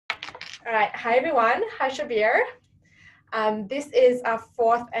All right, hi everyone. Hi Shabir. This is our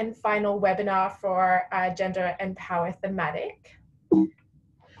fourth and final webinar for Gender Empower thematic.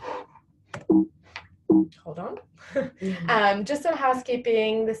 Hold on. Just some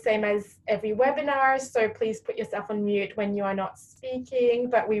housekeeping, the same as every webinar, so please put yourself on mute when you are not speaking,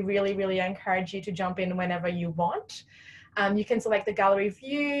 but we really encourage you to jump in whenever you want. You can select the gallery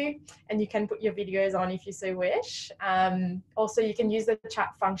view and you can put your videos on if you so wish. Also, you can use the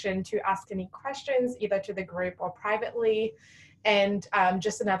chat function to ask any questions either to the group or privately. And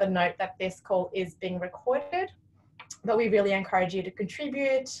just another note that this call is being recorded, but we really encourage you to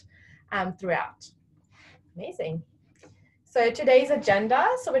contribute throughout. Amazing. So today's agenda,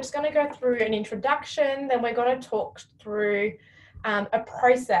 so we're just going to go through an introduction, then we're going to talk through a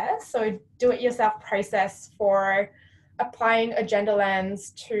process, so do-it-yourself process for applying a gender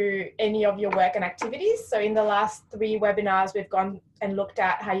lens to any of your work and activities. So in the last 3 webinars, we've gone and looked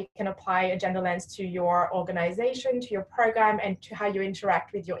at how you can apply a gender lens to your organization, to your program, and to how you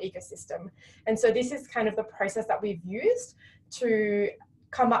interact with your ecosystem. And so this is kind of the process that we've used to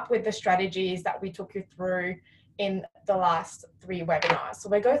come up with the strategies that we took you through in the last 3 webinars. So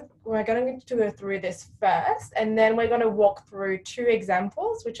we're going to go through this first, and then we're going to walk through 2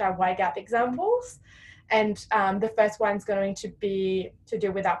 examples, which are Y-gap examples. And the first one's going to be to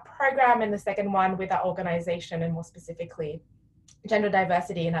do with our program, and the second one with our organization, and more specifically, gender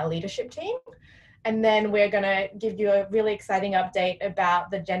diversity in our leadership team. And then we're going to give you a really exciting update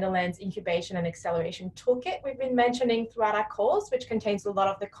about the Gender Lens Incubation and Acceleration Toolkit we've been mentioning throughout our course, which contains a lot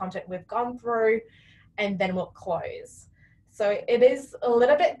of the content we've gone through, and then we'll close. So it is a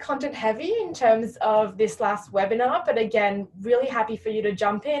little bit content heavy in terms of this last webinar, but again, really happy for you to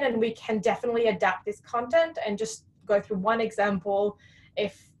jump in, and we can definitely adapt this content and just go through one example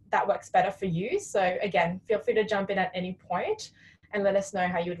if that works better for you. So again, feel free to jump in at any point and let us know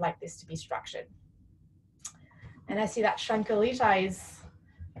how you would like this to be structured. And I see that Shankalita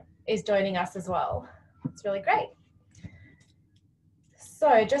is joining us as well. It's really great.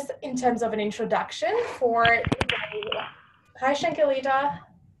 So just in terms of an introduction for today. Hi, Shankalita.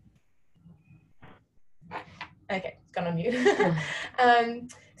 Okay, it's gone on mute.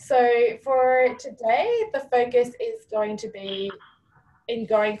 So for today, the focus is going to be in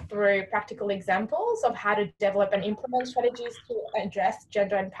going through practical examples of how to develop and implement strategies to address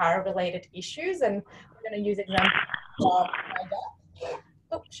gender and power related issues. And we're going to use examples of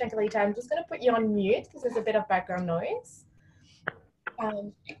oh, Shankalita, I'm just going to put you on mute because there's a bit of background noise.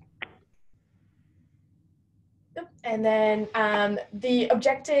 And then the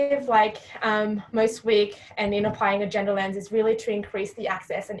objective, like most week and in applying a gender lens, is really to increase the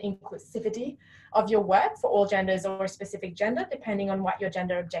access and inclusivity of your work for all genders or a specific gender, depending on what your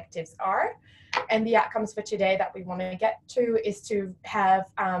gender objectives are. And the outcomes for today that we want to get to is to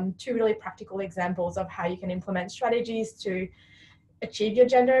have 2 really practical examples of how you can implement strategies to achieve your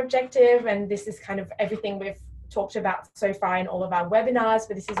gender objective. And this is kind of everything we've talked about so far in all of our webinars,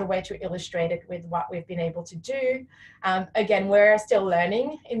 but this is a way to illustrate it with what we've been able to do. Again, we're still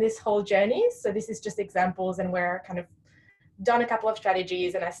learning in this whole journey, so this is just examples, and we're kind of done a couple of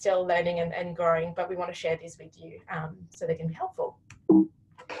strategies and are still learning and growing, but we want to share these with you so they can be helpful.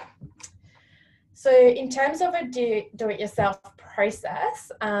 So in terms of a do-it-yourself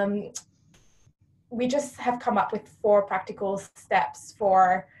process, we just have come up with 4 practical steps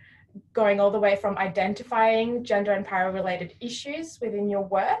for going all the way from identifying gender and power related issues within your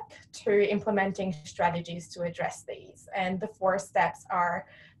work to implementing strategies to address these. And the 4 steps are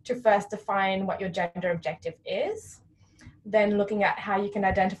to first define what your gender objective is, then looking at how you can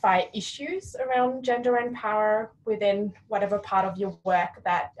identify issues around gender and power within whatever part of your work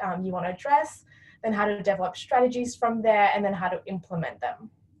that you want to address, then how to develop strategies from there, and then how to implement them.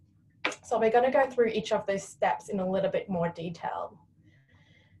 So we're going to go through each of those steps in a little bit more detail.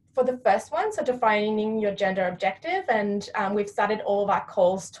 For the first one, so defining your gender objective, and we've started all of our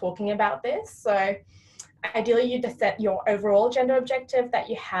calls talking about this. So ideally you just set your overall gender objective that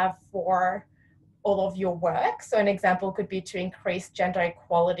you have for all of your work. So an example could be to increase gender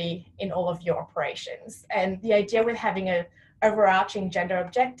equality in all of your operations. And the idea with having an overarching gender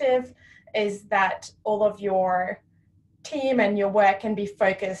objective is that all of your team and your work can be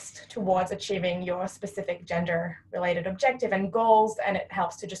focused towards achieving your specific gender related objective and goals, and it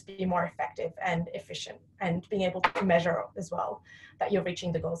helps to just be more effective and efficient and being able to measure as well that you're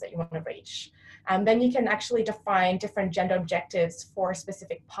reaching the goals that you want to reach. Then you can actually define different gender objectives for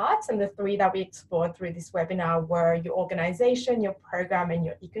specific parts, and the 3 that we explored through this webinar were your organization, your program, and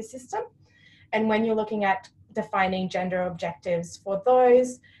your ecosystem. And when you're looking at defining gender objectives for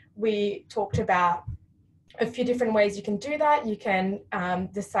those, we talked about a few different ways you can do that. You can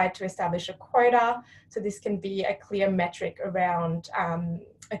decide to establish a quota. So this can be a clear metric around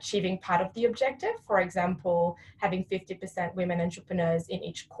achieving part of the objective. For example, having 50% women entrepreneurs in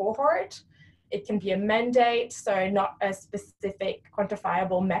each cohort. It can be a mandate, so not a specific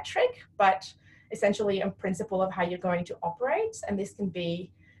quantifiable metric, but essentially a principle of how you're going to operate. And this can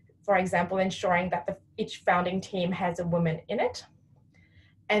be, for example, ensuring that each founding team has a woman in it.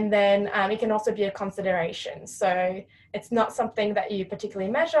 And then it can also be a consideration. So it's not something that you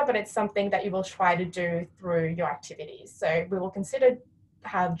particularly measure, but it's something that you will try to do through your activities. So we will consider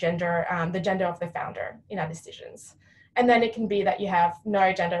how the gender of the founder in our decisions. And then it can be that you have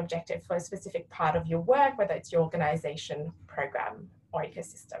no gender objective for a specific part of your work, whether it's your organization, program, or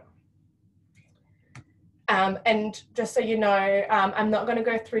ecosystem. And just so you know, I'm not going to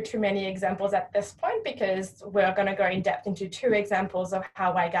go through too many examples at this point, because we're going to go in depth into 2 examples of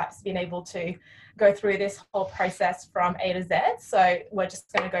how YGAP's been able to go through this whole process from A to Z. So we're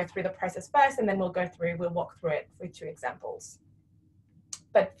just going to go through the process first, and then we'll walk through it with 2 examples.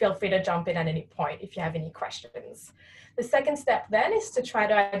 But feel free to jump in at any point if you have any questions. The second step then is to try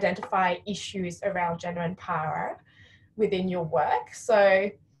to identify issues around gender and power within your work. So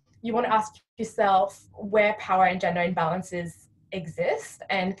you want to ask yourself where power and gender imbalances exist,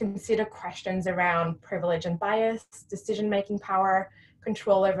 and consider questions around privilege and bias, decision-making power,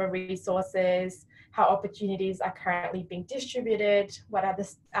 control over resources, how opportunities are currently being distributed, what are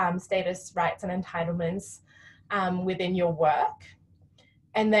the status, rights, and entitlements within your work.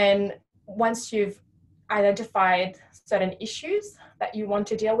 And then once you've identified certain issues that you want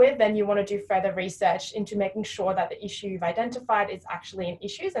to deal with, then you want to do further research into making sure that the issue you've identified is actually an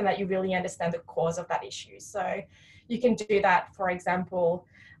issue, and that you really understand the cause of that issue. So you can do that, for example,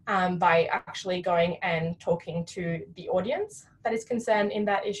 by actually going and talking to the audience that is concerned in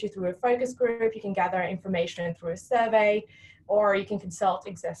that issue through a focus group. You can gather information through a survey, or you can consult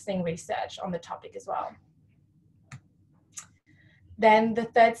existing research on the topic as well. Then the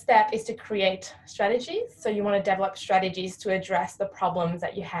third step is to create strategies. So you want to develop strategies to address the problems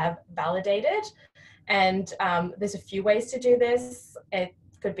that you have validated. And there's a few ways to do this. It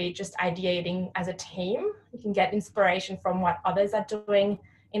could be just ideating as a team. You can get inspiration from what others are doing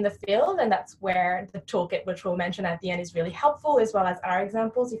in the field, and that's where the toolkit, which we'll mention at the end, is really helpful, as well as our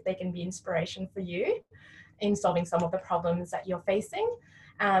examples, if they can be inspiration for you in solving some of the problems that you're facing.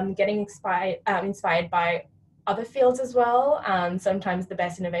 Getting inspired by other fields as well. Sometimes the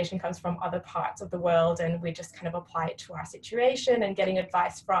best innovation comes from other parts of the world, and we just kind of apply it to our situation, and getting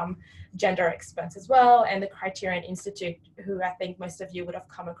advice from gender experts as well. And the Criterion Institute, who I think most of you would have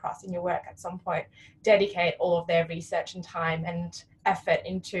come across in your work at some point, dedicate all of their research and time and effort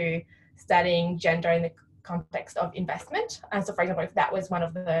into studying gender in the context of investment. And so, for example, if that was one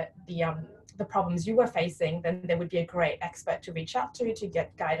of the problems you were facing, then there would be a great expert to reach out to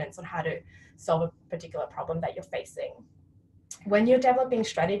get guidance on how to solve a particular problem that you're facing. When you're developing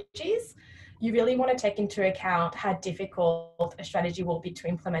strategies, you really want to take into account how difficult a strategy will be to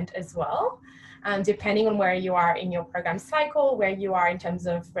implement as well. Depending on where you are in your program cycle, where you are in terms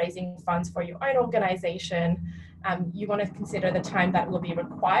of raising funds for your own organization, you want to consider the time that will be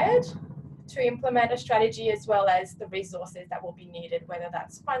required to implement a strategy, as well as the resources that will be needed, whether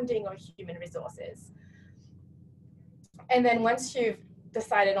that's funding or human resources. And then once you've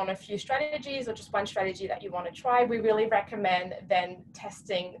decided on a few strategies, or just one strategy that you want to try, we really recommend then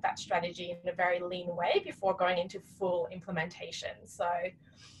testing that strategy in a very lean way before going into full implementation. So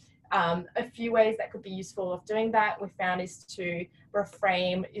a few ways that could be useful of doing that we found is to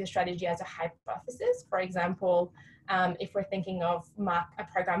reframe your strategy as a hypothesis. For example, if we're thinking of a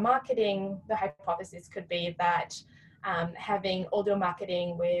program marketing, the hypothesis could be that having audio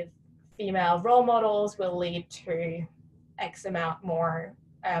marketing with female role models will lead to X amount more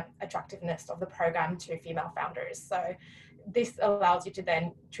attractiveness of the program to female founders. So this allows you to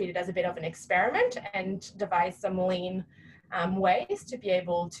then treat it as a bit of an experiment and devise some lean ways to be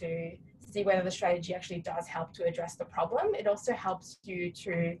able to see whether the strategy actually does help to address the problem. It also helps you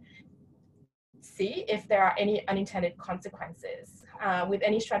to see if there are any unintended consequences with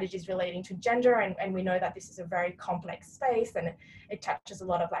any strategies relating to gender, and we know that this is a very complex space, and it touches a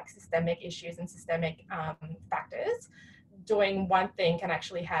lot of like systemic issues and systemic factors. Doing one thing can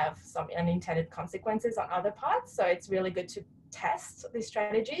actually have some unintended consequences on other parts, so it's really good to test these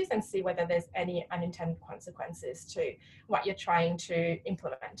strategies and see whether there's any unintended consequences to what you're trying to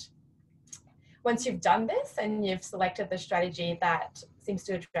implement. Once you've done this and you've selected the strategy that seems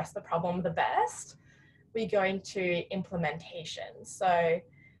to address the problem the best, we go into implementation. So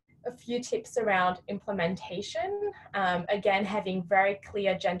a few tips around implementation. Again, having very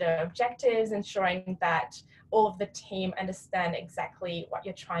clear gender objectives, ensuring that all of the team understand exactly what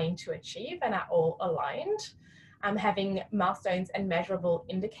you're trying to achieve and are all aligned. Having milestones and measurable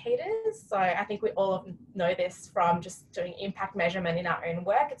indicators. So I think we all know this from just doing impact measurement in our own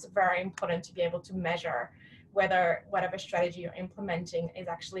work. It's very important to be able to measure whether whatever strategy you're implementing is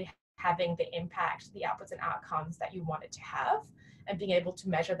actually having the impact, the outputs and outcomes that you want it to have, and being able to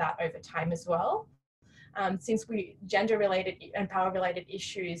measure that over time as well. Since gender-related and power-related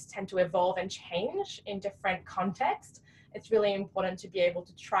issues tend to evolve and change in different contexts, it's really important to be able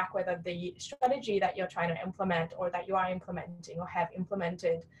to track whether the strategy that you're trying to implement or that you are implementing or have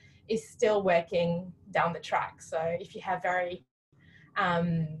implemented is still working down the track. So if you have very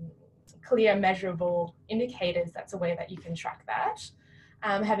clear measurable indicators, that's a way that you can track that.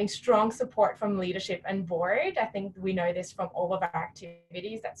 Having strong support from leadership and board. I think we know this from all of our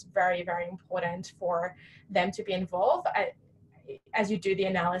activities. That's very, very important for them to be involved. As you do the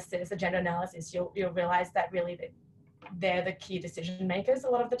analysis, the gender analysis, you'll realize that really they're the key decision makers a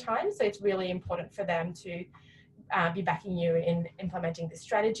lot of the time. So it's really important for them to be backing you in implementing the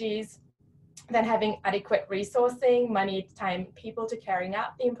strategies. Then having adequate resourcing, money, time, people to carrying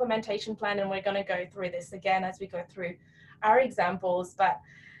out the implementation plan. And we're going to go through this again as we go through our examples, but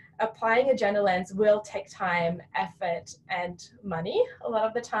applying a gender lens will take time, effort, and money a lot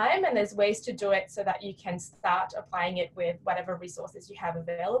of the time. And there's ways to do it so that you can start applying it with whatever resources you have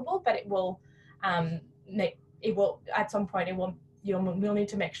available, but it will at some point you'll need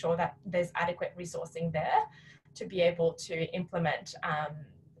to make sure that there's adequate resourcing there to be able to implement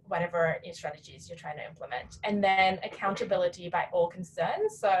whatever strategies you're trying to implement. And then accountability by all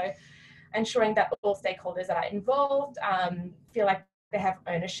concerned. So ensuring that all stakeholders that are involved feel like they have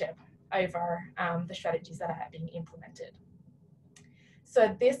ownership over the strategies that are being implemented.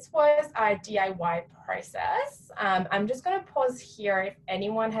 So this was our DIY process. I'm just going to pause here if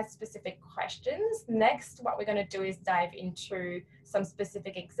anyone has specific questions. Next, what we're going to do is dive into some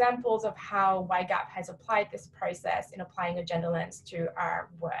specific examples of how YGAP has applied this process in applying a gender lens to our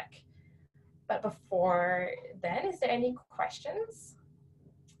work. But before then, is there any questions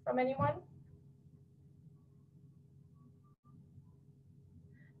from anyone?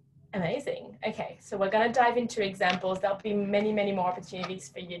 Amazing. Okay, so we're going to dive into examples. There'll be many, many more opportunities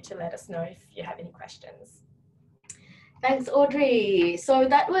for you to let us know if you have any questions. Thanks, Audrey. So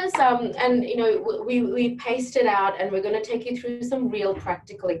that was, and you know, we pasted out, and we're going to take you through some real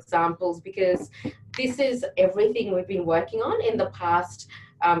practical examples, because this is everything we've been working on in the past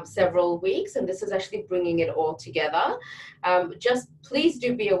several weeks, and this is actually bringing it all together. Just please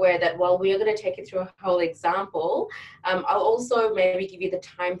do be aware that while we are going to take you through a whole example, I'll also maybe give you the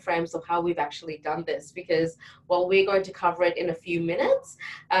time frames of how we've actually done this, because while we're going to cover it in a few minutes,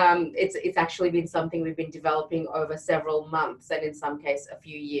 it's actually been something we've been developing over several months, and in some case a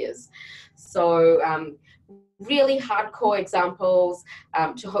few years. So really hardcore examples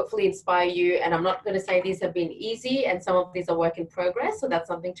to hopefully inspire you. And I'm not going to say these have been easy, and some of these are work in progress. So that's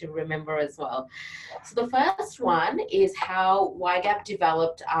something to remember as well. So the first one is how YGAP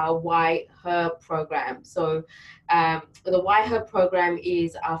developed our Why Her program. So the Why Her program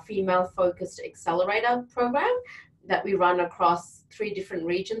is our female-focused accelerator program that we run across 3 different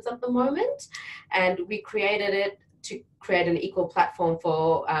regions at the moment. And we created it to create an equal platform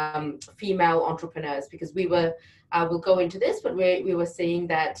for female entrepreneurs, because we were, we'll go into this, but we were seeing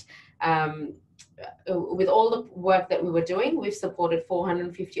that with all the work that we were doing, we've supported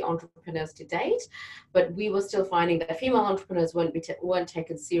 450 entrepreneurs to date, but we were still finding that female entrepreneurs weren't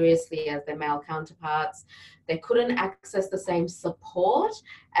taken seriously as their male counterparts. They couldn't access the same support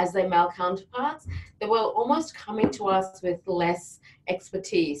as their male counterparts. They were almost coming to us with less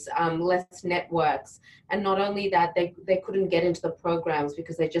expertise, less networks. And not only that, they couldn't get into the programs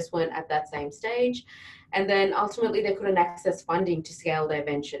because they just weren't at that same stage. And then ultimately they couldn't access funding to scale their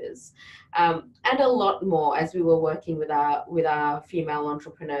ventures. And a lot more as we were working with our female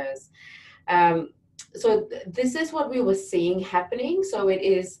entrepreneurs. So this is what we were seeing happening. So it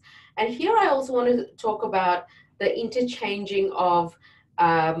is, and here I also want to talk about the interchanging of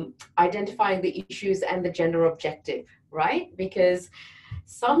identifying the issues and the gender objective, right? Because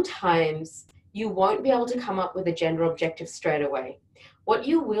sometimes you won't be able to come up with a gender objective straight away. What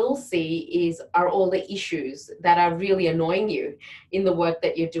you will see are all the issues that are really annoying you in the work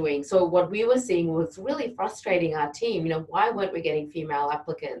that you're doing. So what we were seeing was really frustrating our team. You know, why weren't we getting female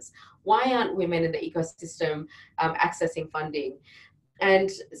applicants? Why aren't women in the ecosystem accessing funding? And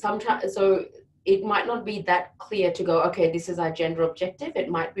sometimes, so it might not be that clear to go, okay, this is our gender objective. It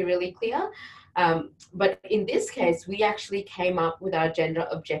might be really clear. But in this case, we actually came up with our gender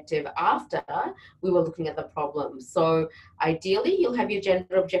objective after we were looking at the problem. So ideally, you'll have your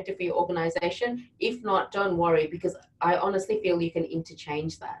gender objective for your organization. If not, don't worry, because I honestly feel you can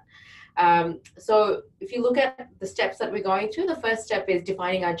interchange that. So if you look at the steps that we're going through, the first step is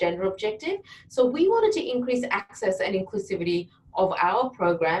defining our gender objective. So we wanted to increase access and inclusivity of our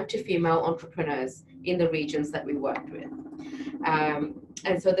program to female entrepreneurs in the regions that we worked with.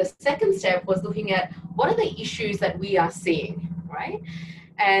 And so the second step was looking at what are the issues that we are seeing, right?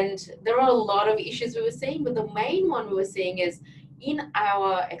 And there are a lot of issues we were seeing, but the main one we were seeing is in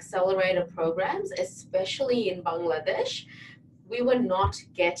our accelerator programs, especially in Bangladesh, we were not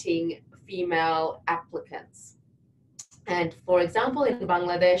getting female applicants. And for example, in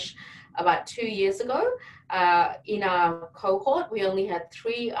Bangladesh, about 2 years ago, in our cohort, we only had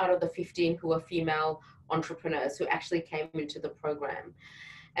 3 out of the 15 who were female entrepreneurs who actually came into the program.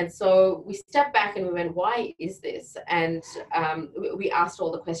 And so we stepped back and we went, why is this? And we asked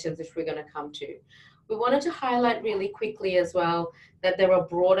all the questions which we're going to come to. We wanted to highlight really quickly as well that there are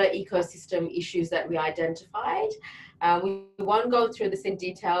broader ecosystem issues that we identified. We won't go through this in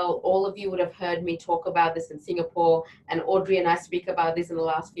detail. All of you would have heard me talk about this in Singapore, and Audrey and I speak about this in the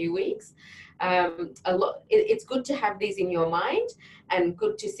last few weeks. It's good to have these in your mind and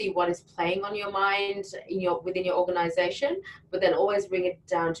good to see what is playing on your mind within your organization, but then always bring it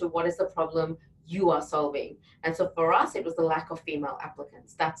down to what is the problem you are solving. And so for us, it was the lack of female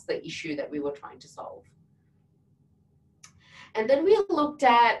applicants. That's the issue that we were trying to solve. And then we looked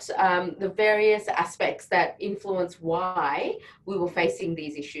at the various aspects that influence why we were facing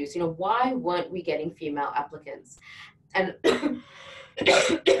these issues. Why weren't we getting female applicants? And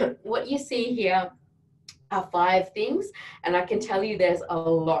what you see here are 5 things, and I can tell you there's a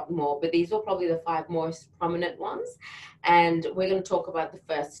lot more, but these were probably the 5 most prominent ones, and we're going to talk about the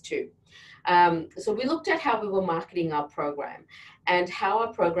first 2. So we looked at how we were marketing our program and how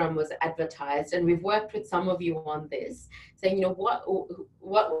our program was advertised, and we've worked with some of you on this, saying, what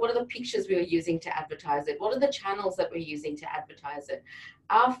are the pictures we were using to advertise it? What are the channels that we're using to advertise it?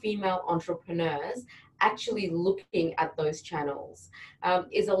 Are female entrepreneurs actually looking at those channels?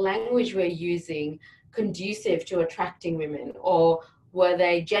 Is a language we're using conducive to attracting women, or were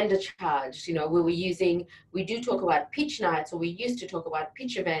they gender charged? We do talk about pitch nights, or we used to talk about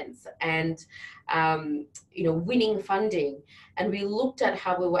pitch events and, winning funding. And we looked at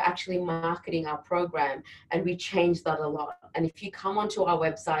how we were actually marketing our program, and we changed that a lot. And if you come onto our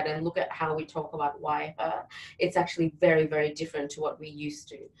website and look at how we talk about why her, it's actually very, very different to what we used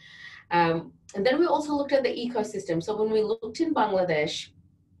to. And then we also looked at the ecosystem. So when we looked in Bangladesh,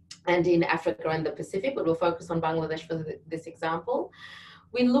 and in Africa and the Pacific, but we'll focus on Bangladesh for this example,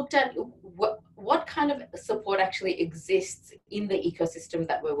 we looked at what kind of support actually exists in the ecosystem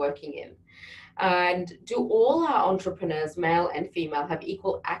that we're working in. And do all our entrepreneurs, male and female, have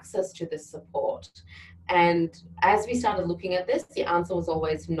equal access to this support? And as we started looking at this, the answer was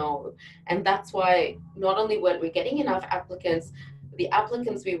always no. And that's why not only weren't we getting enough applicants, the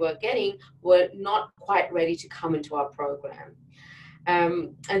applicants we were getting were not quite ready to come into our program.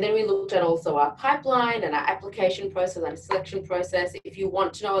 And then we looked at also our pipeline and our application process and selection process. If you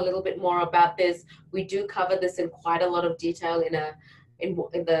want to know a little bit more about this, we do cover this in quite a lot of detail in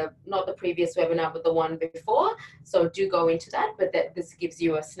the not the previous webinar, but the one before. So do go into that, but this gives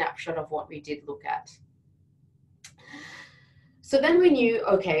you a snapshot of what we did look at. So then we knew,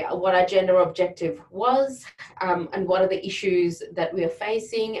 okay, what our gender objective was, and what are the issues that we are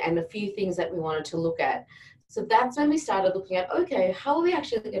facing, and a few things that we wanted to look at. So that's when we started looking at, okay, how are we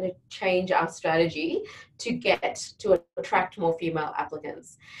actually going to change our strategy to attract more female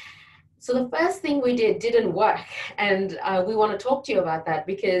applicants? So the first thing we didn't work, and we want to talk to you about that,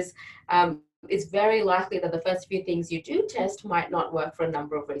 because it's very likely that the first few things you do test might not work for a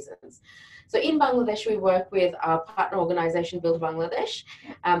number of reasons. So in Bangladesh, we work with our partner organization, Build Bangladesh,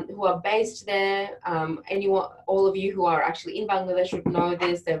 who are based there. All of you who are actually in Bangladesh would know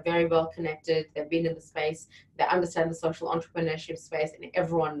this. They're very well connected. They've been in the space. They understand the social entrepreneurship space, and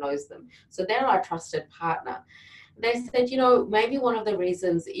everyone knows them. So they're our trusted partner. They said, maybe one of the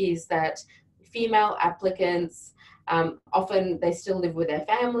reasons is that female applicants, often they still live with their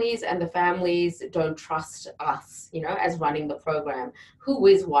families, and the families don't trust us, as running the program. Who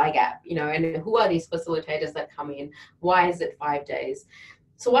is YGAP, and who are these facilitators that come in? Why is it 5 days?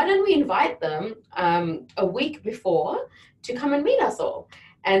 So why don't we invite them a week before to come and meet us all?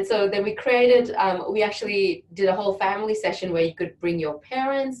 And so then we actually did a whole family session where you could bring your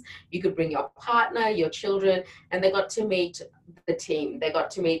parents, you could bring your partner, your children, and they got to meet the team. They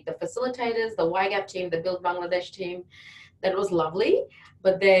got to meet the facilitators, the YGAP team, the Build Bangladesh team. That was lovely.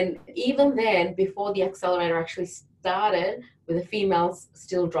 But then, even then, before the accelerator actually started, with the females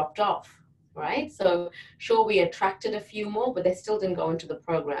still dropped off, right? So sure, we attracted a few more, but they still didn't go into the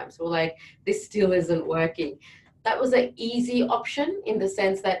program. So we're like, this still isn't working. That was an easy option in the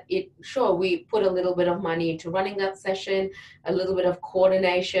sense that we put a little bit of money into running that session, a little bit of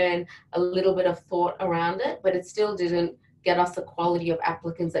coordination, a little bit of thought around it, but it still didn't get us the quality of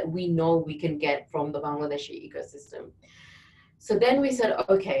applicants that we know we can get from the Bangladeshi ecosystem. So then we said,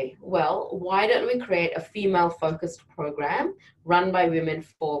 okay, well, why don't we create a female-focused program run by women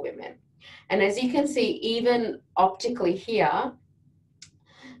for women? And as you can see, even optically here,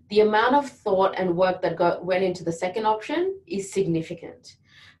 the amount of thought and work that went into the second option is significant.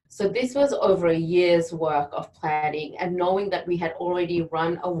 So this was over a year's work of planning and knowing that we had already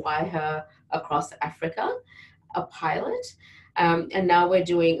run a WIHER across Africa, a pilot, and now we're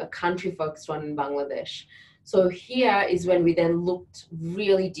doing a country-focused one in Bangladesh. So here is when we then looked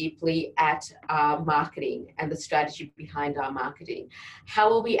really deeply at our marketing and the strategy behind our marketing.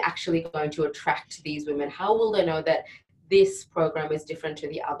 How are we actually going to attract these women? How will they know that this program is different to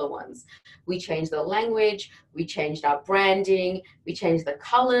the other ones? We changed the language, we changed our branding, we changed the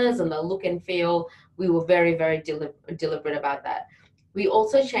colors and the look and feel. We were very, very deliberate about that. We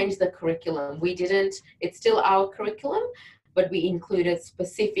also changed the curriculum. It's still our curriculum, but we included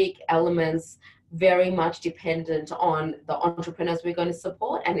specific elements very much dependent on the entrepreneurs we're going to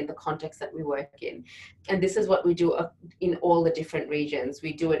support and in the context that we work in. And this is what we do in all the different regions.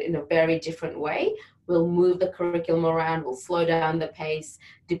 We do it in a very different way. We'll move the curriculum around, we'll slow down the pace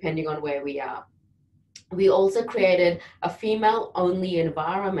depending on where we are. We also created a female-only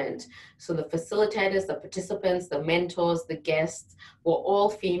environment. So the facilitators, the participants, the mentors, the guests were all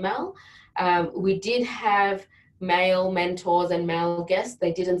female. We did have male mentors and male guests.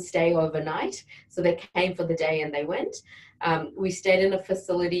 They didn't stay overnight, so they came for the day and they went. We stayed in a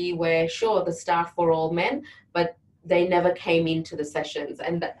facility where, sure, the staff were all men, but they never came into the sessions,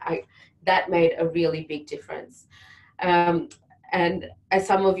 and that made a really big difference. And as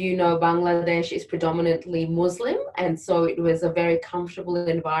some of you know, Bangladesh is predominantly Muslim, and so it was a very comfortable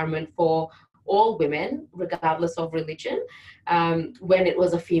environment for all women, regardless of religion, when it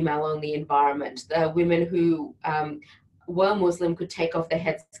was a female-only environment. The women who were Muslim could take off their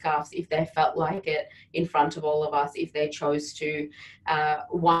headscarves if they felt like it in front of all of us, if they chose to.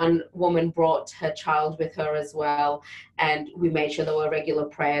 One woman brought her child with her as well, and we made sure there were regular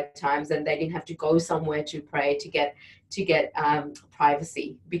prayer times, and they didn't have to go somewhere to pray to get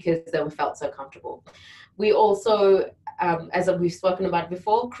privacy because they felt so comfortable. We also, as we've spoken about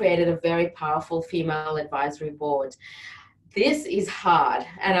before, created a very powerful female advisory board. This is hard,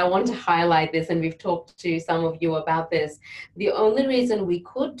 and I want to highlight this, and we've talked to some of you about this. The only reason we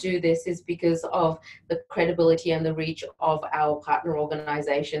could do this is because of the credibility and the reach of our partner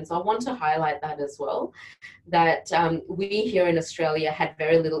organizations. So I want to highlight that as well, that we here in Australia had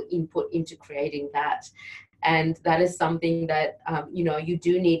very little input into creating that. And that is something that, you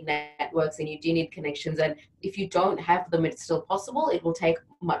do need networks and you do need connections. And if you don't have them, it's still possible. It will take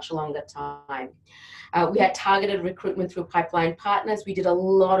much longer time. We had targeted recruitment through pipeline partners. We did a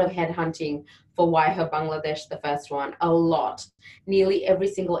lot of headhunting for WIHER Bangladesh, the first one, a lot. Nearly every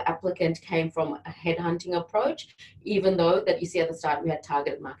single applicant came from a headhunting approach, even though that you see at the start, we had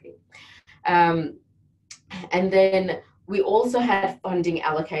targeted marketing. And then we also had funding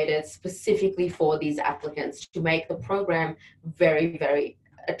allocated specifically for these applicants to make the program very, very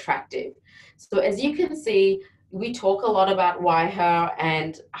attractive. So as you can see, we talk a lot about WIHER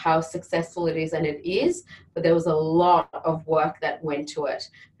and how successful it is, and it is, but there was a lot of work that went to it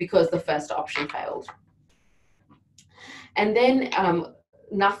because the first option failed. And then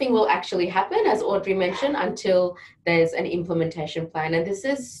nothing will actually happen, as Audrey mentioned, until there's an implementation plan. And this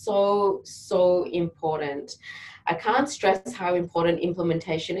is so, so important. I can't stress how important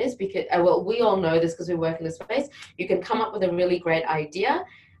implementation is because, well, we all know this because we work in the space. You can come up with a really great idea.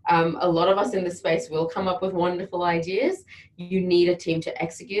 A lot of us in this space will come up with wonderful ideas. You need a team to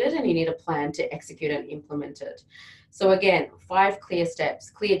execute it, and you need a plan to execute and implement it. So again, 5 clear steps,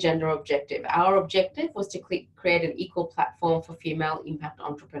 clear gender objective. Our objective was to create an equal platform for female impact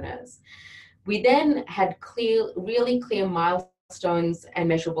entrepreneurs. We then had really clear milestones and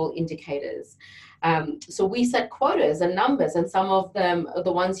measurable indicators. So we set quotas and numbers, and some of them,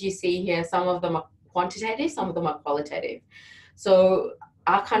 the ones you see here, some of them are quantitative, some of them are qualitative. So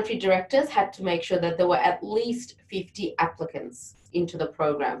our country directors had to make sure that there were at least 50 applicants into the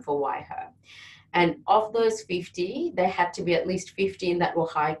program for WIHER. And of those 50, there had to be at least 15 that were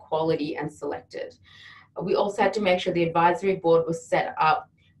high quality and selected. We also had to make sure the advisory board was set up,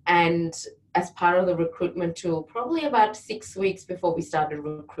 and as part of the recruitment tool, probably about 6 weeks before we started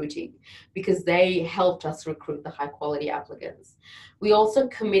recruiting, because they helped us recruit the high quality applicants. We also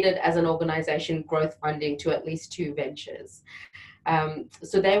committed as an organization growth funding to at least 2 ventures.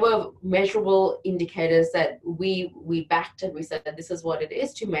 So they were measurable indicators that we backed, and we said that this is what it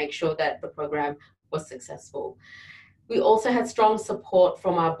is to make sure that the program was successful. We also had strong support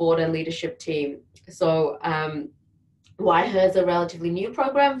from our board and leadership team. So YHER is a relatively new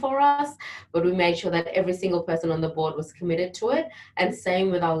program for us, but we made sure that every single person on the board was committed to it, and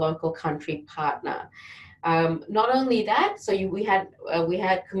same with our local country partner. Not only that, so we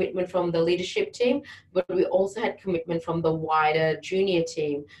had commitment from the leadership team, but we also had commitment from the wider junior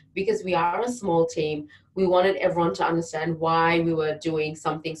team. Because we are a small team, we wanted everyone to understand why we were doing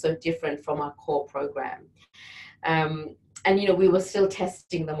something so different from our core program. And we were still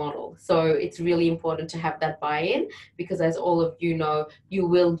testing the model, so it's really important to have that buy-in, because as all of you know, you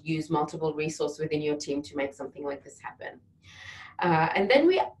will use multiple resources within your team to make something like this happen. And then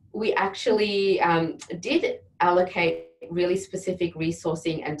we actually did allocate really specific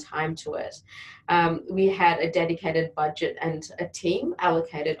resourcing and time to it. We had a dedicated budget and a team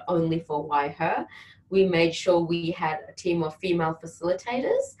allocated only for YHER. We made sure we had a team of female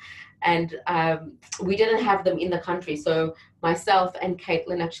facilitators, and we didn't have them in the country. So myself and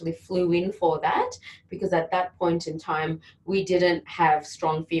Caitlin actually flew in for that, because at that point in time, we didn't have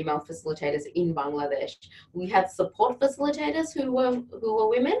strong female facilitators in Bangladesh. We had support facilitators who were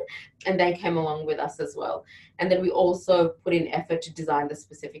women, and they came along with us as well. And then we also put in effort to design the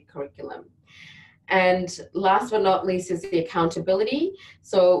specific curriculum. And last but not least is the accountability.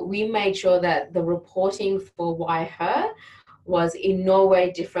 So we made sure that the reporting for YHER was in no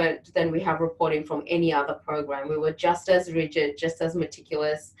way different than we have reporting from any other program. We were just as rigid, just as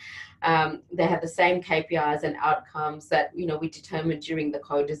meticulous. They had the same KPIs and outcomes that we determined during the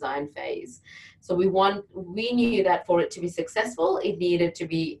co-design phase. So we knew that for it to be successful, it needed to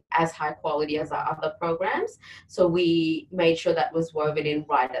be as high quality as our other programs. So we made sure that was woven in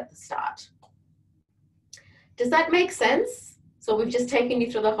right at the start. Does that make sense? So we've just taken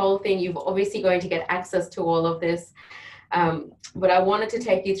you through the whole thing. You're obviously going to get access to all of this. But I wanted to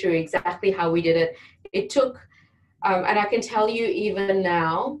take you through exactly how we did it. It took, and I can tell you even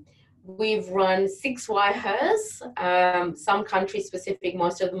now, we've run 6 YHERs, some country specific,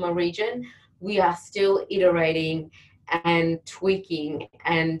 most of them are region. We are still iterating and tweaking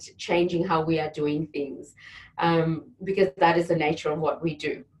and changing how we are doing things, because that is the nature of what we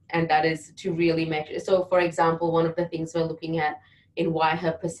do. And that is to really make it. So for example, one of the things we're looking at in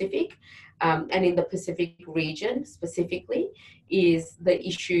YHER Pacific, and in the Pacific region specifically, is the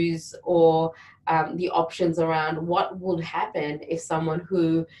issues or the options around what would happen if someone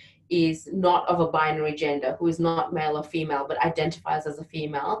who is not of a binary gender, who is not male or female, but identifies as a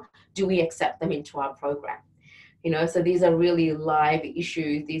female, do we accept them into our program? So these are really live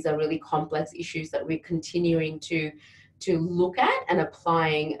issues. These are really complex issues that we're continuing to look at, and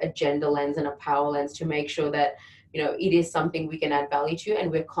applying a gender lens and a power lens to make sure that it is something we can add value to, and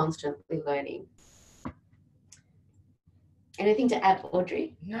we're constantly learning. Anything to add,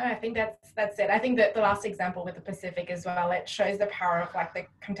 Audrey? No, I think that's it. I think that the last example with the Pacific as well, it shows the power of the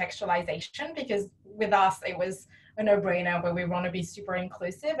contextualization, because with us, it was a no-brainer where we want to be super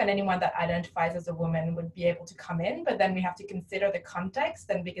inclusive, and anyone that identifies as a woman would be able to come in, but then we have to consider the context,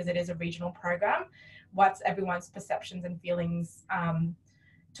 and because it is a regional program, what's everyone's perceptions and feelings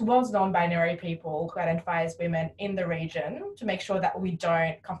towards non-binary people who identify as women in the region, to make sure that we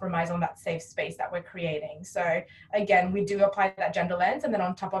don't compromise on that safe space that we're creating. So again, we do apply that gender lens, and then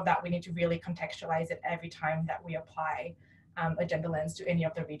on top of that, we need to really contextualize it every time that we apply a gender lens to any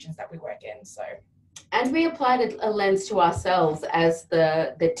of the regions that we work in. So. And we applied a lens to ourselves as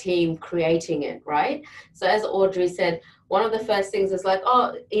the team creating it, right? So as Audrey said, one of the first things is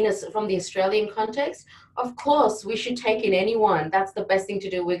from the Australian context, of course, we should take in anyone. That's the best thing to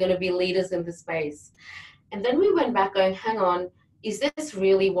do. We're going to be leaders in the space. And then we went back going, hang on, is this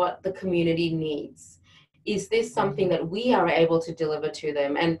really what the community needs? Is this something that we are able to deliver to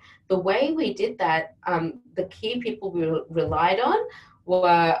them? And the way we did that, the key people we relied on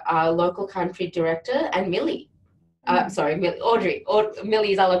were our local country director and Millie. Audrey.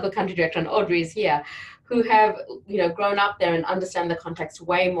 Millie is our local country director, and Audrey is here, who have grown up there and understand the context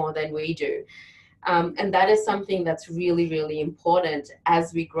way more than we do. And that is something that's really, really important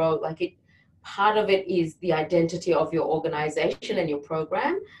as we grow. Part of it is the identity of your organization and your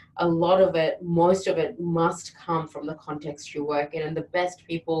program. A lot of it, most of it, must come from the context you work in, and the best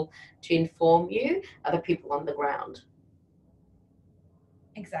people to inform you are the people on the ground.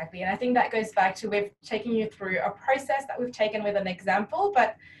 Exactly. And I think that goes back to we've taken you through a process that we've taken with an example,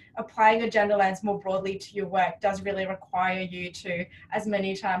 but applying a gender lens more broadly to your work does really require you to, as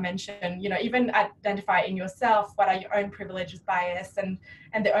Manita mentioned, even identify in yourself what are your own privileges, bias, and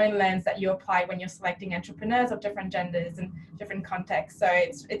the own lens that you apply when you're selecting entrepreneurs of different genders and different contexts. So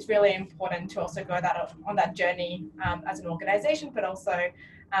it's really important to also go on that journey as an organization, but also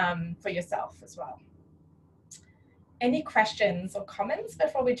for yourself as well. Any questions or comments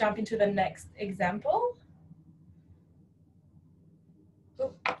before we jump into the next example?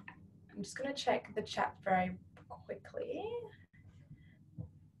 Ooh, I'm just going to check the chat very quickly.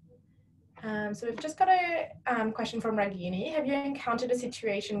 So we've just got a question from Ragini. Have you encountered a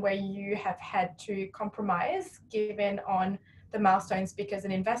situation where you have had to compromise given on the milestones because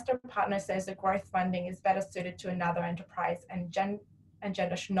an investor partner says the growth funding is better suited to another enterprise and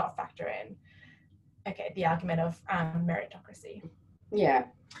gender should not factor in? Okay, the argument of meritocracy. Yeah,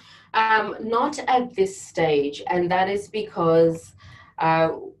 not at this stage, and that is because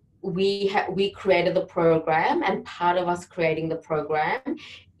we created the program, and part of us creating the program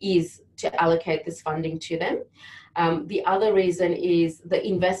is to allocate this funding to them. The other reason is the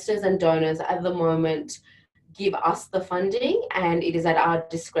investors and donors at the moment give us the funding, and it is at our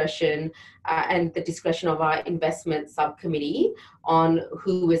discretion and the discretion of our investment subcommittee on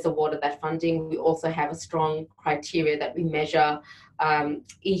who is awarded that funding. We also have a strong criteria that we measure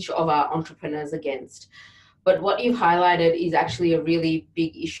each of our entrepreneurs against. But what you've highlighted is actually a really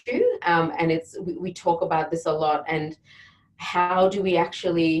big issue, and we talk about this a lot. And how do we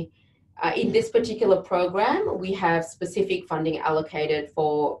actually, in this particular program, we have specific funding allocated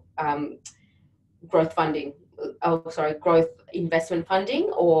for growth funding. Growth investment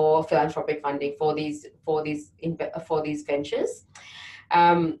funding or philanthropic funding for these ventures.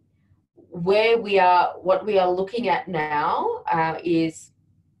 What we are looking at now is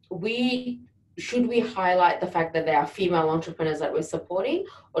should we highlight the fact that there are female entrepreneurs that we're supporting,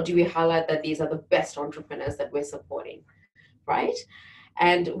 or do we highlight that these are the best entrepreneurs that we're supporting, right?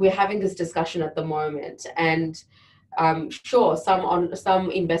 And we're having this discussion at the moment, and sure,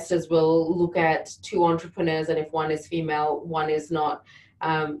 some investors will look at two entrepreneurs, and if one is female, one is not,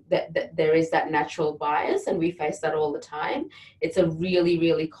 that there is that natural bias, and we face that all the time. It's a really,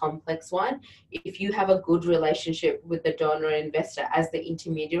 really complex one. If you have a good relationship with the donor investor as the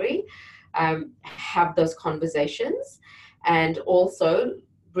intermediary, have those conversations, and also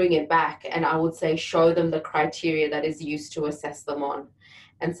bring it back, and I would say show them the criteria that is used to assess them on,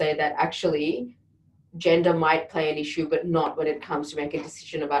 and say that actually gender might play an issue, but not when it comes to make a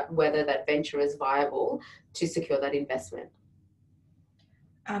decision about whether that venture is viable to secure that investment.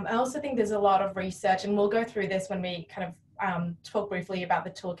 I also think there's a lot of research, and we'll go through this when we kind of talk briefly about the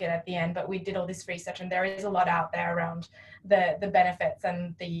toolkit at the end, but we did all this research, and there is a lot out there around the benefits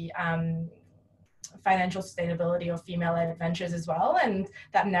and the financial sustainability of female-led ventures as well, and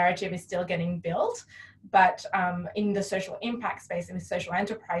that narrative is still getting built. But in the social impact space and the social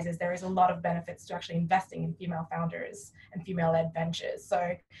enterprises, there is a lot of benefits to actually investing in female founders and female-led ventures.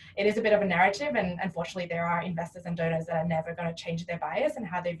 So it is a bit of a narrative, and unfortunately there are investors and donors that are never going to change their bias and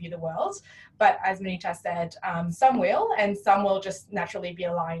how they view the world. But as Manita said, some will, and some will just naturally be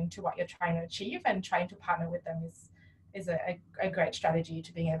aligned to what you're trying to achieve, and trying to partner with them is a great strategy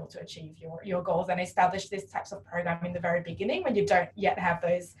to being able to achieve your goals and establish this types of program in the very beginning when you don't yet have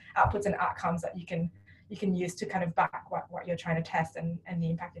those outputs and outcomes that you can use to kind of back what you're trying to test and the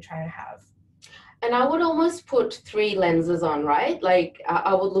impact you're trying to have. And I would almost put three lenses on, right? Like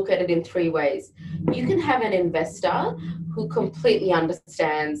I would look at it in three ways. You can have an investor who completely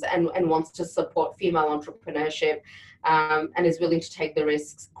understands and wants to support female entrepreneurship and is willing to take the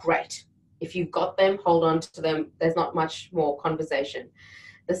risks. Great. If you've got them, hold on to them. There's not much more conversation.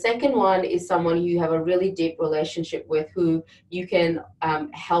 The second one is someone you have a really deep relationship with, who you can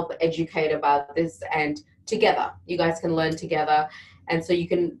help educate about this, and together, you guys can learn together. And so you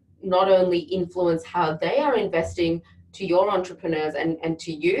can not only influence how they are investing to your entrepreneurs and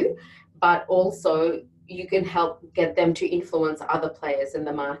to you, but also you can help get them to influence other players in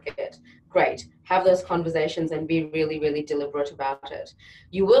the market. Great. Have those conversations and be really, really deliberate about it.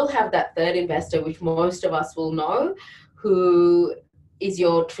 You will have that third investor, which most of us will know, who is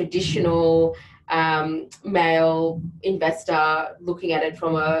your traditional male investor looking at it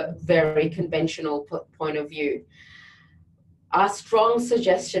from a very conventional point of view. Our strong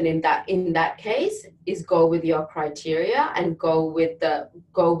suggestion in that case is go with your criteria and go with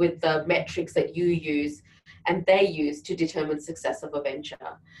the metrics that you use and they use to determine success of a venture.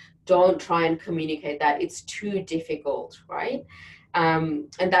 Don't try and communicate that. It's too difficult, right? And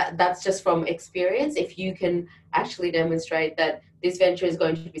that's just from experience. If you can actually demonstrate that this venture is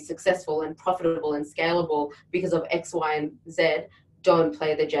going to be successful and profitable and scalable because of X, Y, and Z, don't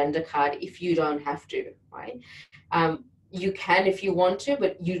play the gender card if you don't have to, right? You can if you want to,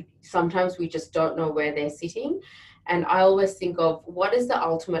 but sometimes we just don't know where they're sitting. And I always think of, what is the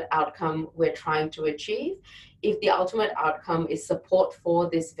ultimate outcome we're trying to achieve? If the ultimate outcome is support for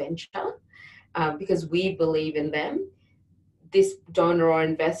this venture, because we believe in them, this donor or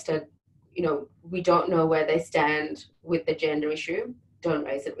investor, we don't know where they stand with the gender issue, don't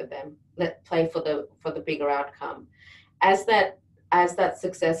raise it with them. Let's play for the bigger outcome. As that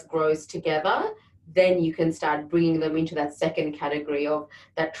success grows together, then you can start bringing them into that second category of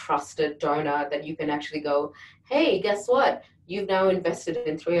that trusted donor that you can actually go, hey, guess what? You've now invested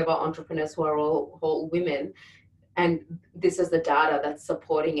in 3 of our entrepreneurs who are all women, and this is the data that's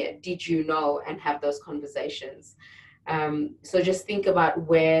supporting it. Did you know? And have those conversations. So just think about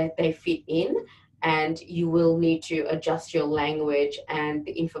where they fit in, and you will need to adjust your language and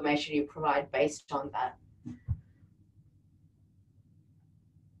the information you provide based on that.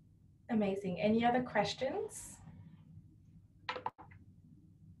 Amazing. Any other questions?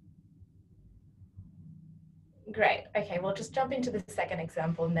 Great. Okay, we'll just jump into the second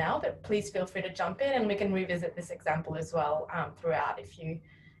example now, but please feel free to jump in and we can revisit this example as well throughout if you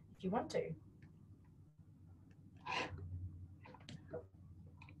want to.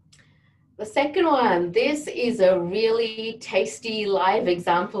 The second one, this is a really tasty live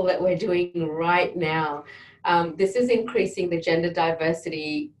example that we're doing right now. This is increasing the gender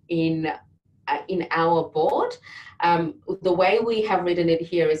diversity in our board. The way we have written it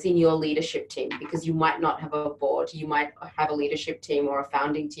here is in your leadership team, because you might not have a board. You might have a leadership team or a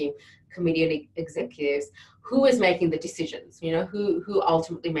founding team, committee and executives. Who is making the decisions? Who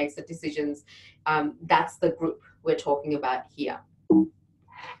ultimately makes the decisions? That's the group we're talking about here.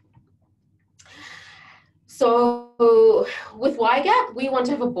 So with YGAP, we want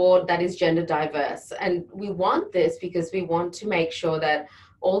to have a board that is gender diverse. And we want this because we want to make sure that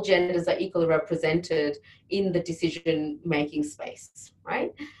all genders are equally represented in the decision-making space,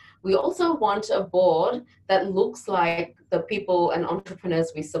 right? We also want a board that looks like the people and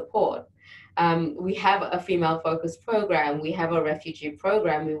entrepreneurs we support. We have a female-focused program. We have a refugee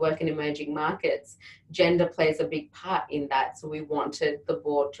program. We work in emerging markets. Gender plays a big part in that, so we wanted the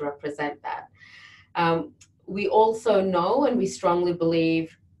board to represent that. We also know, and we strongly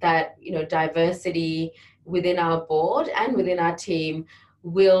believe, that diversity within our board and within our team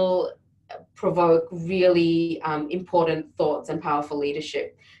will provoke really important thoughts and powerful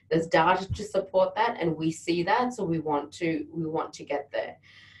leadership. There's data to support that, and we see that, so we want to get there.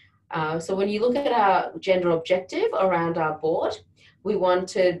 So when you look at our gender objective around our board, we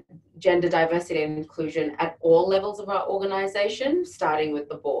wanted gender diversity and inclusion at all levels of our organization, starting with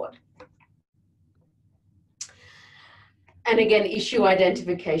the board. And again, issue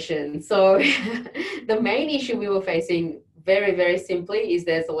identification. So the main issue we were facing, very, very simply, is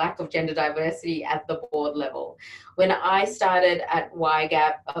there's a lack of gender diversity at the board level. When I started at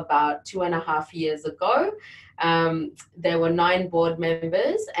YGAP about 2.5 years ago, there were 9 board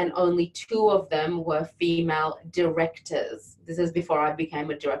members and only 2 of them were female directors. This is before I became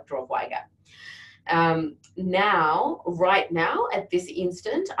a director of YGAP. Right now, at this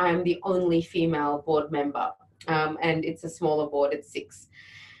instant, I'm the only female board member. And it's a smaller board, it's 6.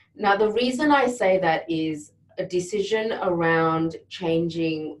 Now, the reason I say that is a decision around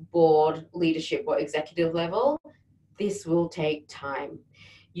changing board leadership or executive level, this will take time.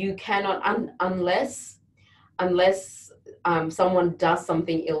 You cannot, unless someone does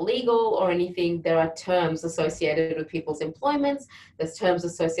something illegal or anything, there are terms associated with people's employments. There's terms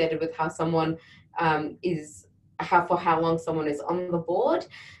associated with how someone for how long someone is on the board.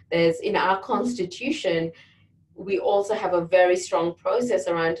 There's, in our constitution, we also have a very strong process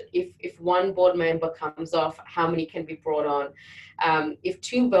around if one board member comes off, how many can be brought on? If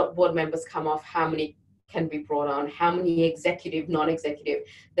 2 board members come off, how many can be brought on? How many executive, non-executive?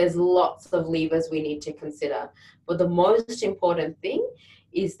 There's lots of levers we need to consider. But the most important thing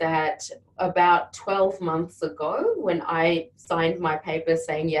is that about 12 months ago, when I signed my papers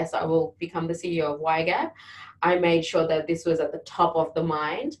saying, yes, I will become the CEO of YGAP, I made sure that this was at the top of the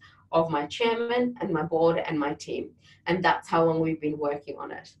mind of my chairman and my board and my team. And that's how long we've been working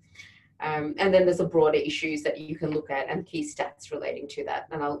on it. And then there's a broader issues that you can look at and key stats relating to that.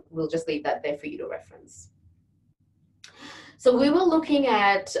 And we'll just leave that there for you to reference. So we were looking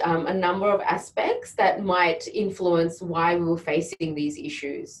at a number of aspects that might influence why we were facing these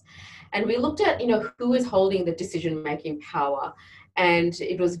issues. And we looked at, who is holding the decision-making power. And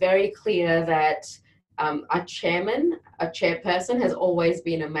it was very clear that Our chairperson has always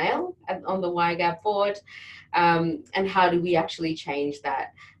been a male on the YGAP board. And how do we actually change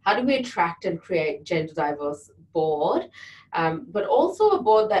that? How do we attract and create gender diverse board, but also a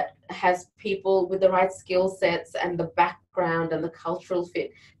board that has people with the right skill sets and the background and the cultural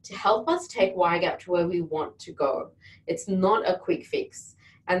fit to help us take YGAP to where we want to go. It's not a quick fix.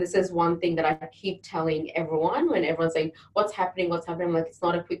 And this is one thing that I keep telling everyone when everyone's saying, what's happening? I'm like, it's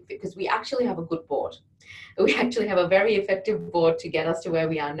not a quick fix, because we actually have a good board. We actually have a very effective board to get us to where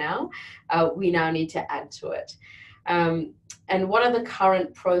we are now. We now need to add to it. And what are the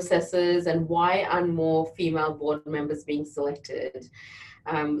current processes, and why are more female board members being selected?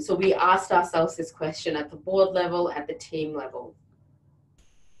 So we asked ourselves this question at the board level, at the team level.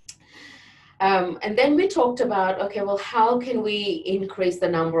 And then we talked about, okay, well, how can we increase the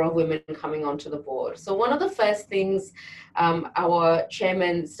number of women coming onto the board? So one of the first things our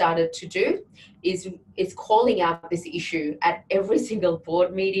chairman started to do is calling out this issue at every single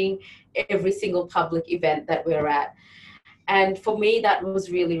board meeting, every single public event that we're at. And for me, that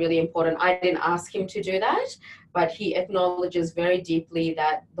was really, really important. I didn't ask him to do that, but he acknowledges very deeply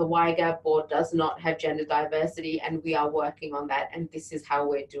that the YGAP board does not have gender diversity, and we are working on that, and this is how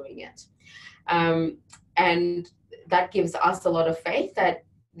we're doing it. And that gives us a lot of faith that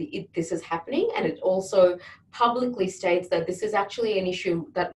this is happening, and it also publicly states that this is actually an issue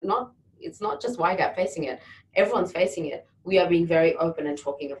that it's not just YGAP facing it, everyone's facing it. We are being very open and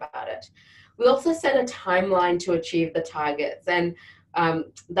talking about it. We also set a timeline to achieve the targets, and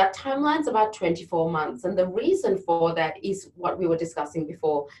that timeline's about 24 months. And the reason for that is what we were discussing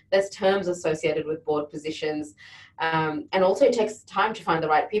before. There's terms associated with board positions, and also it takes time to find the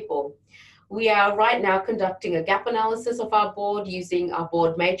right people. We are right now conducting a gap analysis of our board using our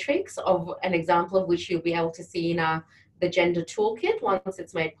board matrix, of an example of which you'll be able to see in the gender toolkit once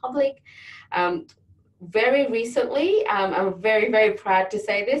it's made public. Very recently, I'm very, very proud to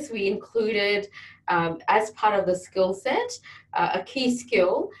say this, we included as part of the skill set, a key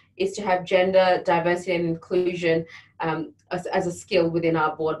skill is to have gender diversity and inclusion as a skill within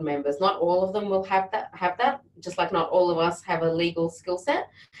our board members. Not all of them will have that, just like not all of us have a legal skill set,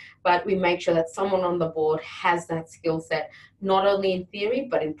 but we make sure that someone on the board has that skill set, not only in theory,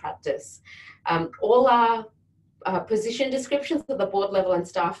 but in practice. All our position descriptions at the board level and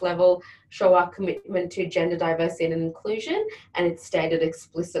staff level show our commitment to gender diversity and inclusion, and it's stated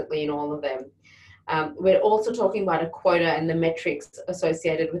explicitly in all of them. We're also talking about a quota and the metrics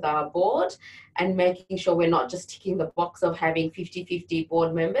associated with our board, and making sure we're not just ticking the box of having 50-50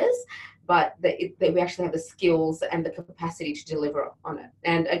 board members, but that we actually have the skills and the capacity to deliver on it.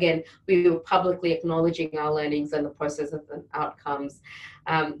 And again, we were publicly acknowledging our learnings and the processes and outcomes.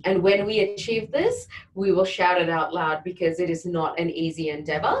 And when we achieve this, we will shout it out loud, because it is not an easy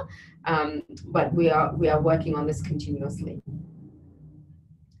endeavor, but we are working on this continuously.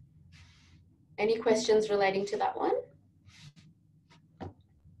 Any questions relating to that one?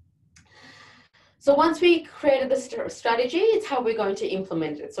 So once we created the strategy, it's how we're going to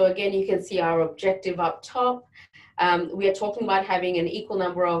implement it. So again, you can see our objective up top. We are talking about having an equal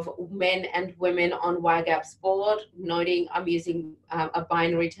number of men and women on YGAP's board, noting I'm using a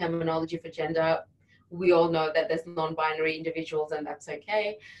binary terminology for gender. We all know that there's non-binary individuals, and that's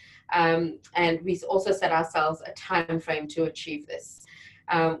okay. And we also set ourselves a time frame to achieve this.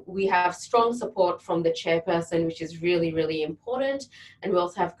 We have strong support from the chairperson, which is really, really important. And we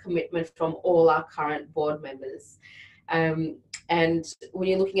also have commitment from all our current board members. And when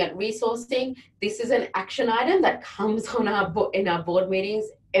you're looking at resourcing, this is an action item that comes on in our board meetings,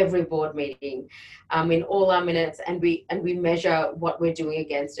 every board meeting, in all our minutes, and we measure what we're doing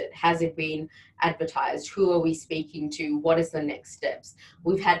against it. Has it been advertised? Who are we speaking to? What is the next steps?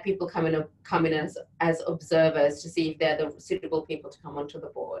 We've had people come in as observers to see if they're the suitable people to come onto the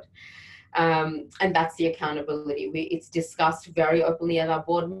board. And that's the accountability. It's discussed very openly at our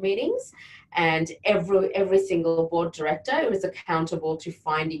board meetings, and every single board director is accountable to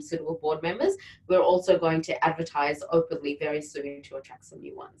finding suitable board members. We're also going to advertise openly very soon to attract some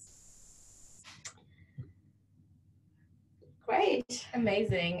new ones. Great.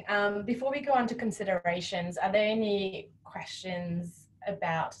 Amazing. Before we go on to considerations, are there any questions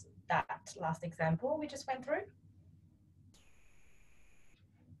about that last example we just went through?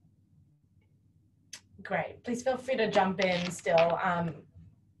 Great. Please feel free to jump in still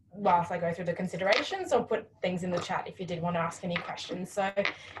whilst I go through the considerations, or put things in the chat if you did want to ask any questions. So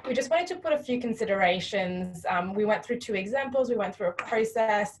we just wanted to put a few considerations. We went through 2 examples, we went through a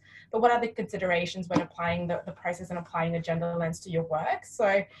process, but what are the considerations when applying the process and applying the gender lens to your work?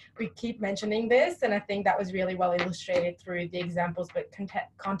 So we keep mentioning this, and I think that was really well illustrated through the examples, but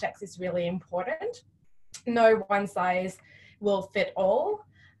context is really important. no one size will fit all.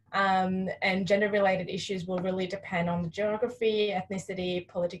 And gender-related issues will really depend on the geography, ethnicity,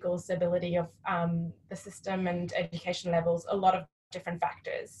 political stability of the system and education levels, a lot of different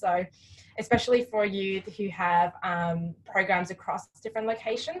factors. So especially for youth who have programs across different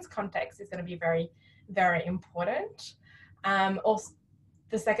locations, context is going to be very, very important. Also,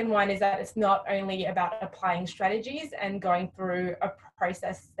 the second one is that it's not only about applying strategies and going through a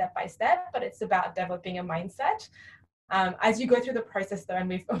process step by step, but it's about developing a mindset. As you go through the process though, and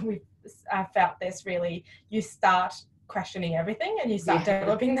we've felt this really, you start questioning everything and you start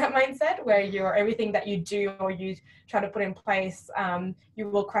developing that mindset where everything that you do or you try to put in place, you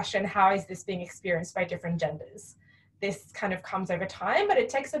will question, how is this being experienced by different genders? This kind of comes over time, but it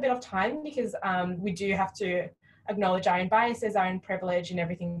takes a bit of time because we do have to acknowledge our own biases, our own privilege in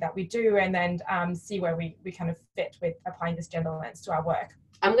everything that we do, and then see where we kind of fit with applying this gender lens to our work.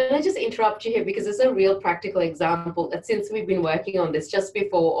 I'm going to just interrupt you here because it's a real practical example that since we've been working on this, just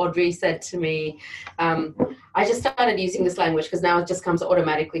before Audrey said to me, I just started using this language because now it just comes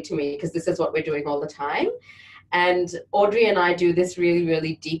automatically to me because this is what we're doing all the time. And Audrey and I do this really,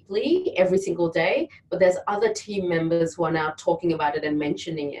 really deeply every single day, but there's other team members who are now talking about it and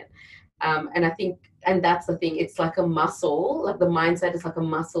mentioning it. And I think, and that's the thing, it's like a muscle, like the mindset is like a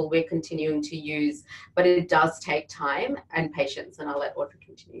muscle we're continuing to use, but it does take time and patience. And I'll let Audrey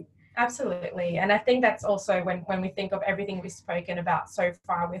continue. Absolutely. And I think that's also when we think of everything we've spoken about so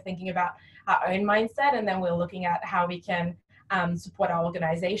far, we're thinking about our own mindset, and then we're looking at how we can support our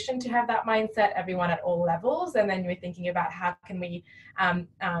organization to have that mindset, everyone at all levels. And then we're thinking about how can we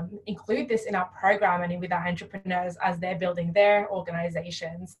include this in our program and with our entrepreneurs as they're building their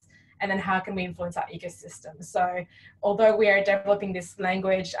organizations. And then how can we influence our ecosystem? So although we are developing this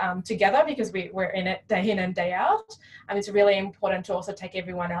language together because we're in it day in and day out, it's really important to also take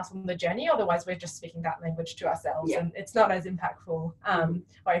everyone else on the journey. Otherwise, we're just speaking that language to ourselves and it's not as impactful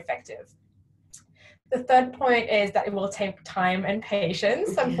or effective. The third point is that it will take time and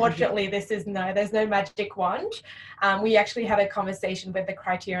patience. Unfortunately, there's no magic wand. We actually had a conversation with the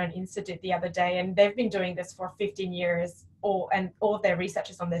Criterion Institute the other day, and they've been doing this for 15 years, and all of their research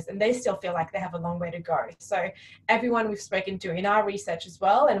is on this, and they still feel like they have a long way to go. So everyone we've spoken to in our research as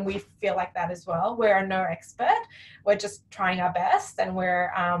well, and we feel like that as well, we're no expert. We're just trying our best, and we're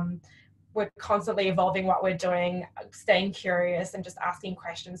constantly evolving what we're doing, staying curious and just asking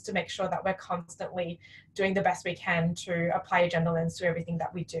questions to make sure that we're constantly doing the best we can to apply a gender lens to everything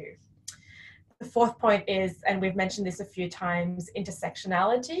that we do. The fourth point is, and we've mentioned this a few times,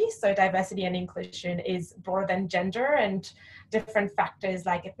 intersectionality. So diversity and inclusion is broader than gender, and different factors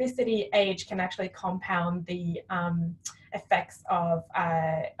like ethnicity, age can actually compound the effects of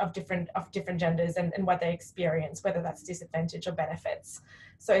different genders and what they experience, whether that's disadvantage or benefits.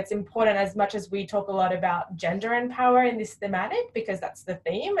 So it's important, as much as we talk a lot about gender and power in this thematic, because that's the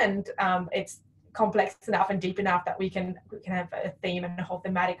theme, and it's complex enough and deep enough that we can have a theme and a whole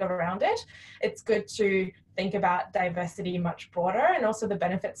thematic around it. It's good to think about diversity much broader, and also the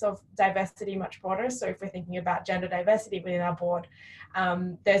benefits of diversity much broader. So if we're thinking about gender diversity within our board,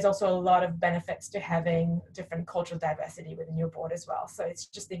 there's also a lot of benefits to having different cultural diversity within your board as well. So it's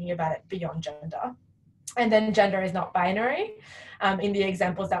just thinking about it beyond gender. And then gender is not binary. In the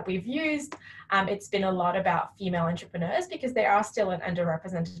examples that we've used, it's been a lot about female entrepreneurs because they are still an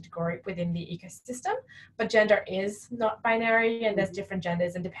underrepresented group within the ecosystem, but gender is not binary, and there's different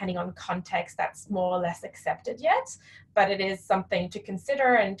genders, and depending on context, that's more or less accepted yet, but it is something to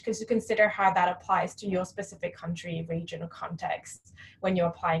consider, and to consider how that applies to your specific country, region, or context when you're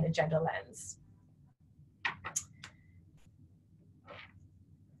applying a gender lens.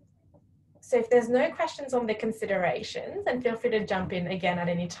 So if there's no questions on the considerations, and feel free to jump in again at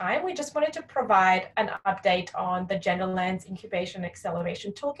any time, we just wanted to provide an update on the Gender Lens Incubation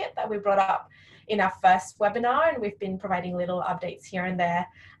Acceleration Toolkit that we brought up in our first webinar, and we've been providing little updates here and there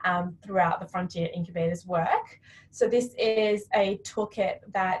throughout the Frontier Incubator's work. So this is a toolkit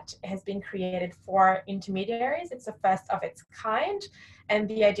that has been created for intermediaries. It's the first of its kind, and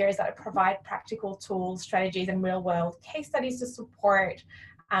the idea is that it provides practical tools, strategies, and real-world case studies to support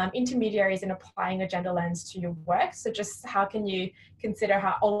intermediaries in applying a gender lens to your work. So just how can you consider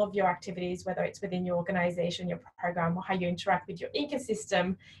how all of your activities, whether it's within your organization, your program, or how you interact with your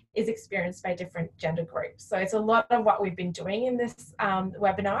ecosystem, is experienced by different gender groups. So it's a lot of what we've been doing in this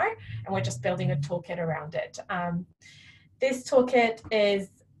webinar, and we're just building a toolkit around it. This toolkit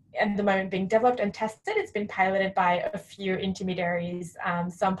is at the moment being developed and tested. It's been piloted by a few intermediaries,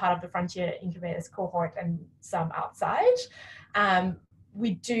 some part of the Frontier Incubators cohort and some outside.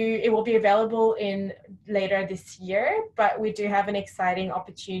 It will be available in later this year, but we do have an exciting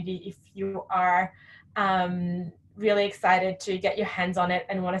opportunity if you are really excited to get your hands on it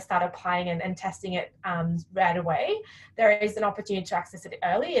and want to start applying and testing it right away, there is an opportunity to access it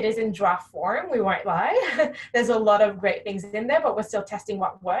early. It is in draft form, we won't lie. There's a lot of great things in there, but we're still testing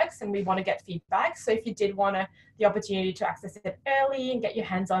what works and we want to get feedback. So if you did want the opportunity to access it early and get your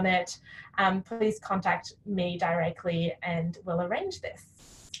hands on it, please contact me directly and we'll arrange this.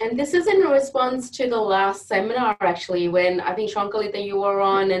 And this is in response to the last seminar, actually, when I think Shankalita, you were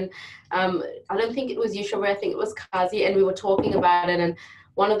on, and I don't think it was you, Shabir, I think it was Kazi, and we were talking about it. And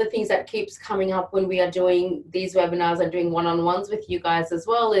one of the things that keeps coming up when we are doing these webinars and doing one-on-ones with you guys as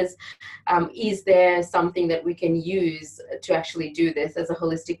well is there something that we can use to actually do this as a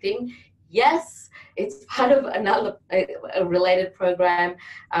holistic thing? Yes. It's part of another a related program.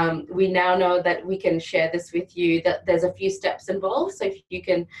 We now know that we can share this with you, that there's a few steps involved. So if you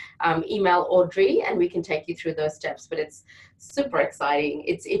can email Audrey and we can take you through those steps, but it's super exciting.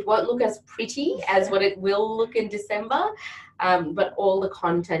 It won't look as pretty as what it will look in December, but all the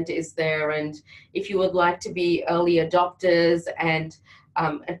content is there. And if you would like to be early adopters and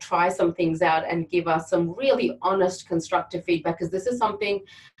try some things out and give us some really honest, constructive feedback, because this is something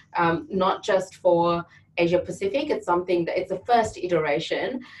not just for Asia Pacific, it's something that it's the first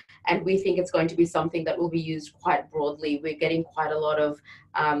iteration, and we think it's going to be something that will be used quite broadly. We're getting quite a lot of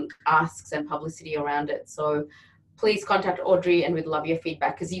asks and publicity around it. So please contact Audrey and we'd love your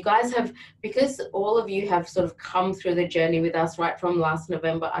feedback, because you guys have, because all of you have sort of come through the journey with us right from last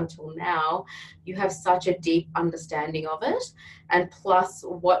November until now, you have such a deep understanding of it. And plus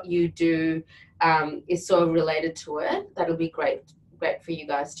what you do is so related to it, that'll be great for you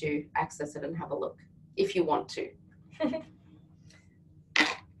guys to access it and have a look if you want to.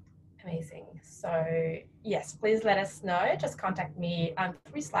 Amazing. So yes, please let us know. Just contact me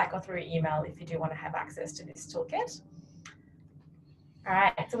through Slack or through email if you do want to have access to this toolkit. All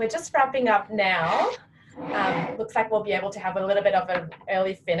right, so we're just wrapping up now. Looks like we'll be able to have a little bit of an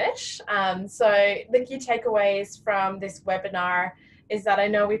early finish. So the key takeaways from this webinar is that I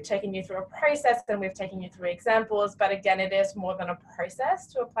know we've taken you through a process and we've taken you through examples, but again, it is more than a process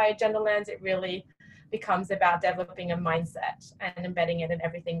to apply a gender lens. It really becomes about developing a mindset and embedding it in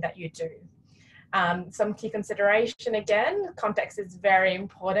everything that you do. Some key consideration, again, context is very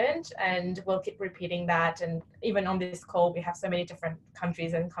important, and we'll keep repeating that. And even on this call, we have so many different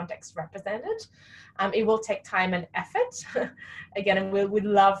countries and contexts represented. It will take time and effort. Again, we would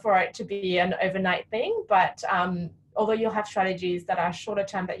love for it to be an overnight thing, but although you'll have strategies that are shorter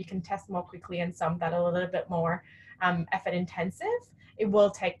term that you can test more quickly and some that are a little bit more effort intensive, it will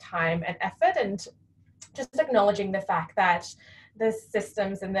take time and effort, and just acknowledging the fact that the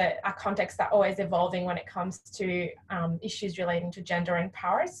systems and our contexts are always evolving when it comes to issues relating to gender and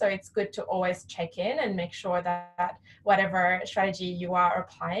power. So it's good to always check in and make sure that whatever strategy you are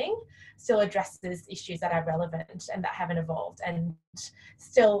applying still addresses issues that are relevant and that haven't evolved, and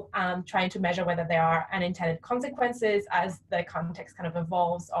still trying to measure whether there are unintended consequences as the context kind of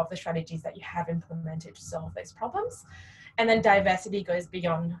evolves of the strategies that you have implemented to solve those problems. And then diversity goes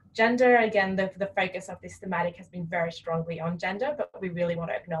beyond gender. Again, the focus of this thematic has been very strongly on gender, but we really want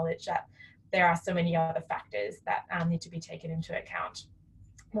to acknowledge that there are so many other factors that need to be taken into account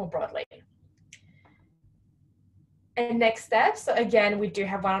more broadly. And next steps, so again, we do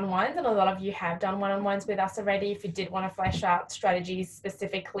have one-on-ones, and a lot of you have done one-on-ones with us already. If you did want to flesh out strategies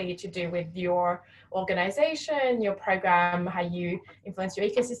specifically to do with your organization, your program, how you influence your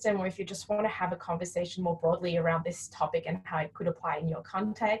ecosystem, or if you just want to have a conversation more broadly around this topic and how it could apply in your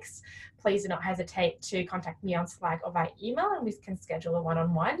context, please do not hesitate to contact me on Slack or via email, and we can schedule a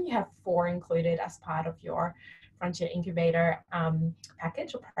one-on-one. You have 4 included as part of your Frontier Incubator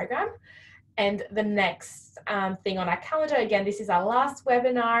package or program. And the next thing on our calendar, again, this is our last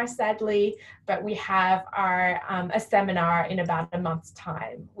webinar, sadly, but we have our a seminar in about a month's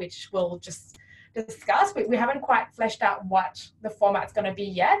time, which we'll just discuss. We haven't quite fleshed out what the format's going to be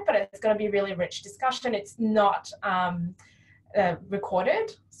yet, but it's going to be really rich discussion. It's not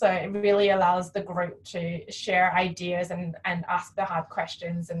recorded, so it really allows the group to share ideas and ask the hard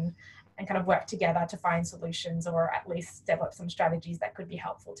questions and kind of work together to find solutions, or at least develop some strategies that could be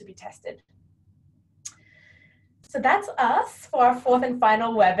helpful to be tested. So that's us for our 4th and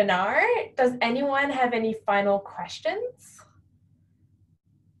final webinar. Does anyone have any final questions,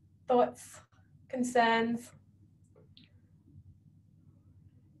 thoughts, concerns?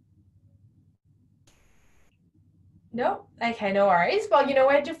 No? Okay, no worries. Well, you know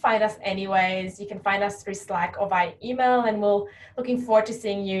where to find us anyways. You can find us through Slack or by email, and we're looking forward to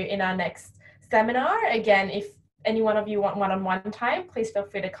seeing you in our next seminar. Again, if any one of you want one-on-one time, please feel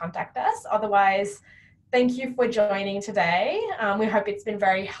free to contact us. Otherwise, thank you for joining today. We hope it's been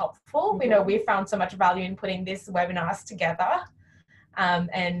very helpful. We know we found so much value in putting this webinars together.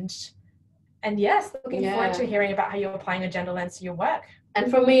 And yes, looking forward to hearing about how you're applying a gender lens to your work. And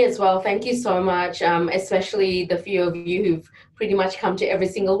from me as well, thank you so much, especially the few of you who've pretty much come to every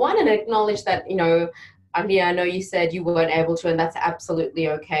single one and acknowledge that, you know, Amnia, I know you said you weren't able to, and that's absolutely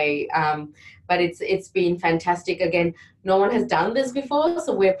okay. But it's been fantastic. Again, no one has done this before,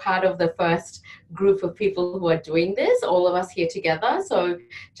 so we're part of the first group of people who are doing this, all of us here together. So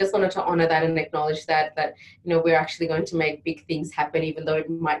just wanted to honor that and acknowledge that you know, we're actually going to make big things happen, even though it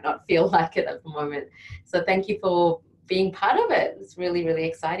might not feel like it at the moment. So thank you for being part of it. It's really, really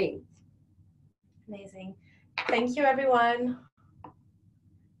exciting. Amazing. Thank you, everyone.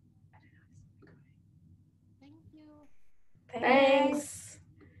 Thank you. Thanks.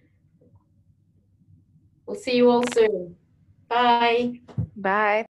 We'll see you all soon. Bye. Bye.